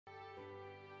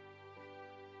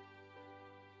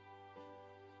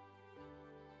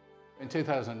In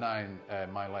 2009,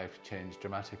 my life changed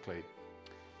dramatically.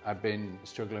 I've been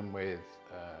struggling with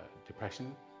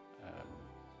depression,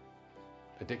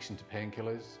 addiction to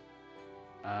painkillers,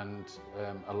 and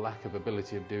a lack of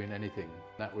ability of doing anything.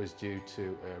 That was due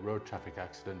to a road traffic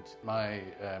accident. My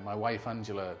wife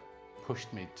Angela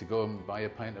pushed me to go and buy a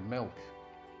pint of milk.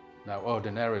 Now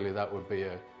ordinarily that would be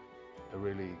a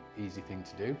really easy thing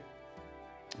to do,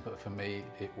 but for me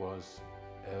it was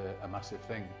a massive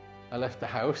thing. I left the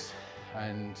house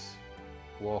and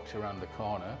walked around the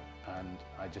corner, and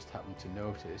I just happened to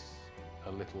notice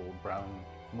a little brown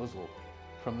muzzle.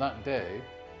 From that day,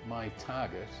 my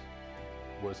target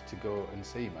was to go and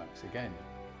see Max again.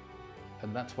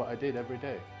 And that's what I did every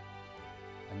day.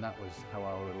 And that was how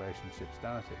our relationship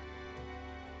started.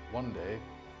 One day,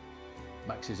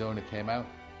 Max's owner came out,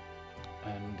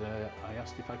 and I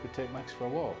asked if I could take Max for a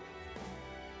walk.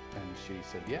 And she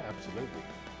said, yeah, absolutely.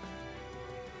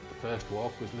 The first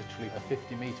walk was literally a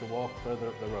 50-metre walk further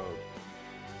up the road.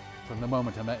 From the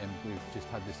moment I met him, we've just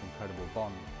had this incredible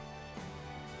bond.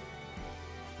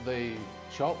 The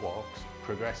short walks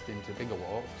progressed into bigger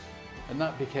walks, and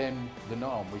that became the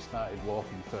norm. We started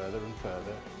walking further and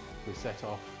further. We set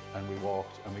off and we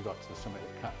walked, and we got to the summit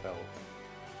of Cat Bells.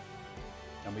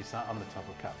 And we sat on the top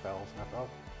of Cat Bells, and I thought,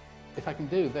 if I can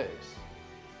do this,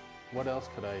 what else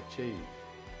could I achieve?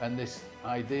 And this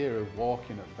idea of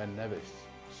walking up Ben Nevis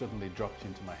suddenly dropped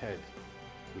into my head.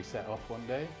 We set off one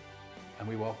day and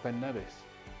we walked Ben Nevis.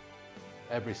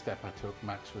 Every step I took,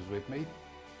 Max was with me,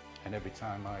 and every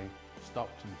time I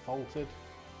stopped and faltered,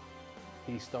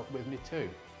 he stopped with me too.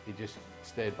 He just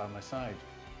stayed by my side.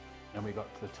 And we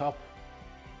got to the top,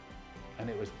 and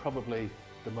it was probably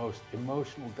the most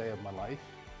emotional day of my life,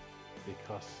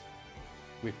 because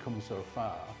we've come so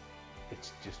far.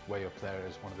 It's just way up there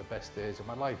as one of the best days of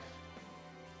my life.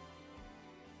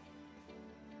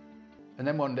 And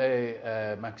then one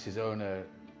day, Max's owner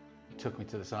took me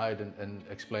to the side and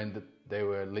explained that they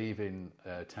were leaving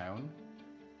town,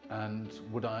 and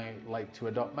would I like to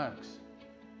adopt Max?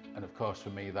 And of course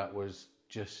for me that was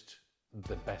just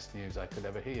the best news I could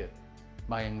ever hear.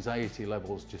 My anxiety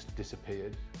levels just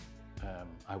disappeared.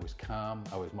 I was calm,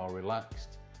 I was more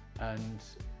relaxed, and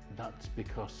that's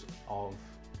because of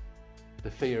the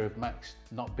fear of Max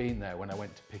not being there when I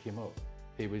went to pick him up.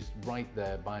 He was right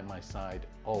there by my side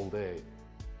all day.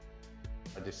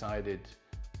 I decided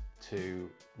to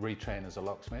retrain as a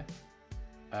locksmith,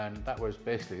 and that was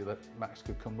basically that Max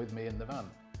could come with me in the van.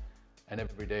 And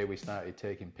every day we started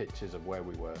taking pictures of where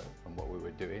we were and what we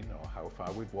were doing or how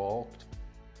far we'd walked,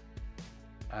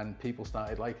 and people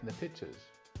started liking the pictures,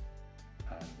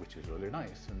 which was really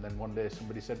nice. And then one day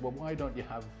somebody said, well, why don't you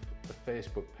have a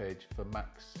Facebook page for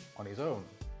Max on his own?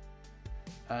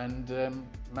 And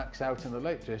Max Out in the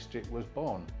Lake District was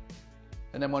born.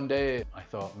 And then one day I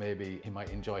thought maybe he might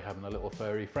enjoy having a little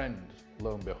furry friend.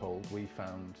 Lo and behold, we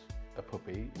found a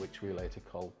puppy which we later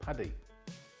called Paddy.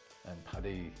 And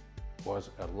Paddy was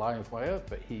a live wire,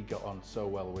 but he got on so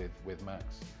well with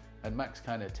Max. And Max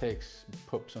kind of takes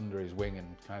pups under his wing and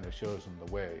kind of shows them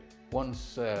the way.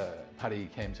 Once Paddy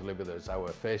came to live with us, our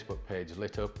Facebook page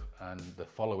lit up and the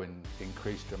following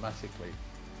increased dramatically.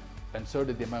 And so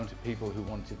did the amount of people who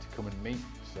wanted to come and meet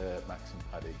Max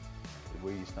and Paddy.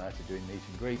 We started doing meet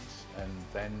and greets, and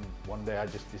then one day I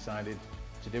just decided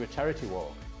to do a charity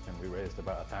walk, and we raised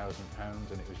about £1,000,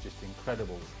 and it was just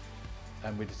incredible.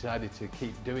 And we decided to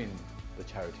keep doing the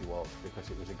charity walk because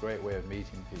it was a great way of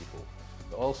meeting people,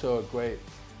 but also a great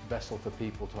vessel for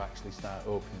people to actually start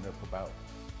opening up about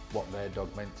what their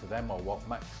dog meant to them, or what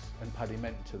Max and Paddy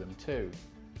meant to them too.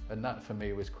 And that for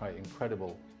me was quite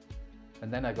incredible.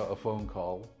 And then I got a phone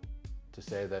call to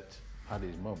say that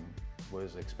Paddy's mum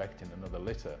was expecting another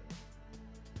litter.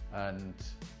 And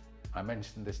I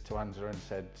mentioned this to Angela and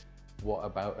said, what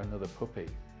about another puppy?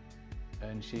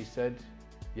 And she said,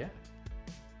 yeah.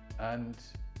 And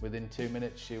within 2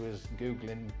 minutes she was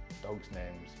Googling dogs'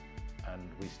 names, and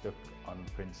we stuck on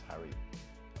Prince Harry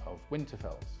of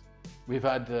Winterfels. We've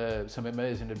had some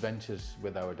amazing adventures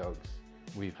with our dogs.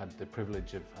 We've had the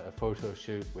privilege of a photo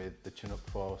shoot with the Chinook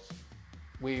Force.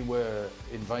 We were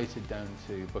invited down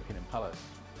to Buckingham Palace,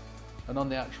 and on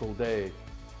the actual day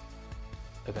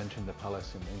of entering the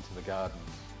palace and into the gardens,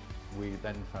 we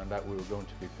then found out we were going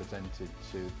to be presented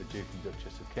to the Duke and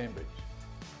Duchess of Cambridge,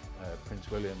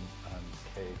 Prince William and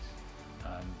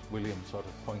Kate, and William sort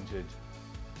of pointed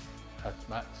at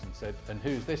Max and said, and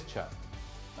who's this chap?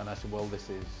 And I said, well,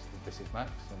 this is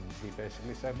Max, and he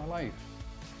basically saved my life.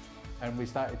 And we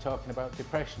started talking about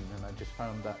depression, and I just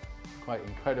found that quite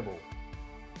incredible.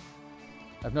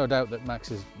 I've no doubt that Max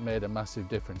has made a massive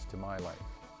difference to my life.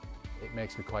 it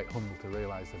makes me quite humble to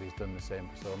realise that he's done the same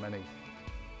for so many.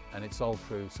 And it's all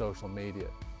through social media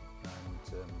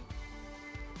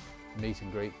and meet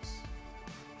and greets,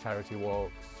 charity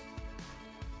walks.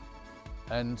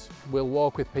 And we'll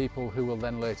walk with people who will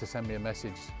then later send me a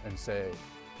message and say,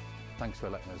 thanks for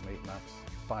letting us meet Max.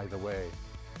 By the way,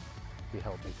 he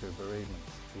helped me through bereavement.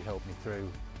 He helped me through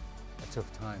a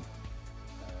tough time.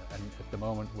 And at the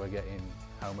moment we're getting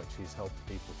how much he's helped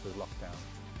people through lockdown.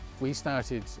 We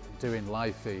started doing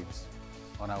live feeds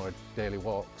on our daily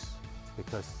walks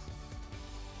because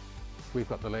we've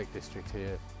got the Lake District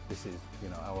here. This is,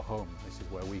 our home. This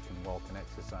is where we can walk and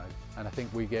exercise. And I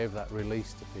think we gave that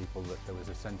release to people, that there was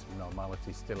a sense of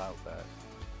normality still out there.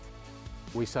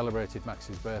 We celebrated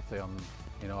Max's birthday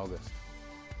in August.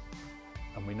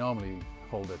 And we normally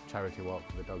hold a charity walk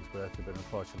for the dog's birthday, but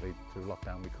unfortunately through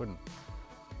lockdown we couldn't.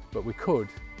 But we could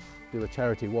do a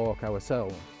charity walk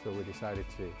ourselves, so we decided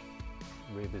to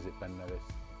revisit Ben Nevis.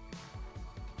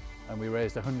 And we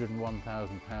raised £101,000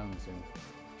 in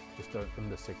just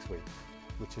under 6 weeks,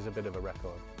 which is a bit of a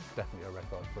record, definitely a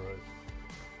record for us.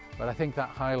 But I think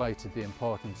that highlighted the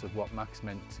importance of what Max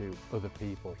meant to other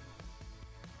people.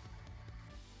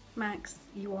 Max,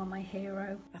 you are my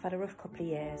hero. I've had a rough couple of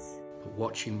years. But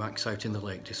watching Max out in the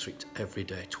Lake District every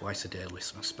day, twice a day,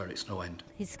 lifts my spirits no end.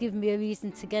 He's given me a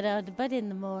reason to get out of bed in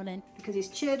the morning. Because he's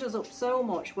cheered us up so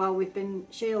much while we've been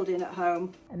shielding at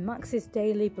home. And Max's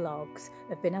daily blogs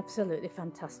have been absolutely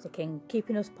fantastic in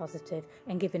keeping us positive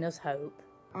and giving us hope.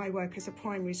 I work as a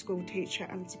primary school teacher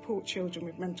and support children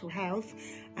with mental health,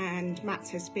 and Max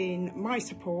has been my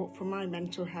support for my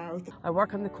mental health. I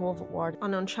work on the COVID ward,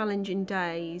 and on challenging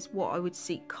days what I would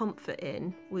seek comfort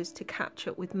in was to catch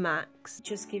up with Max. It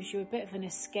just gives you a bit of an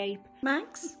escape.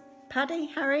 Max, Paddy,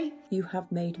 Harry. You have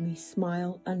made me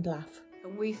smile and laugh.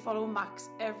 And we follow Max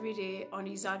every day on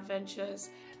his adventures.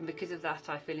 And because of that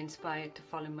I feel inspired to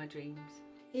follow my dreams.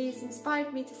 He's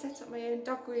inspired me to set up my own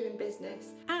dog grooming business.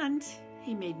 And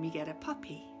he made me get a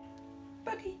puppy.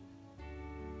 Buddy.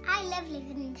 I love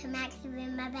listening to Max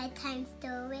read my bedtime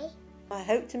story. I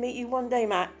hope to meet you one day,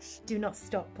 Max. Do not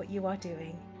stop what you are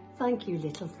doing. Thank you,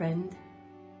 little friend.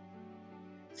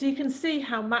 So you can see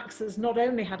how Max has not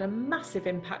only had a massive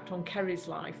impact on Kerry's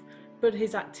life, but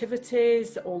his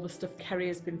activities, all the stuff Kerry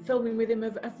has been filming with him,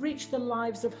 have reached the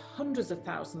lives of hundreds of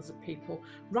thousands of people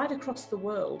right across the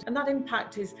world. And that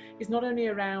impact is not only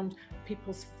around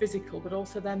people's physical, but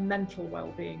also their mental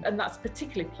well-being. And that's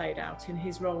particularly played out in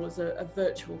his role as a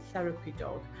virtual therapy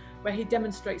dog, where he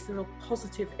demonstrates the real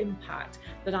positive impact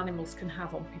that animals can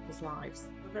have on people's lives.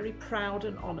 We're very proud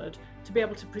and honoured to be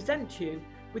able to present you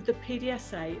with the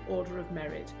PDSA Order of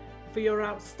Merit for your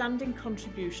outstanding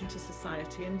contribution to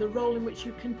society and the role in which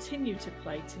you continue to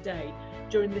play today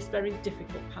during this very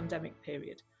difficult pandemic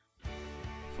period.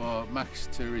 For Max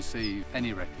to receive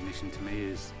any recognition to me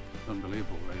is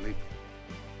unbelievable, really.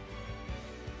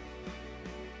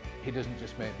 He doesn't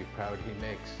just make me proud, he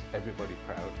makes everybody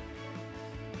proud.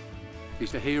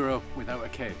 He's the hero without a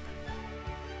cape.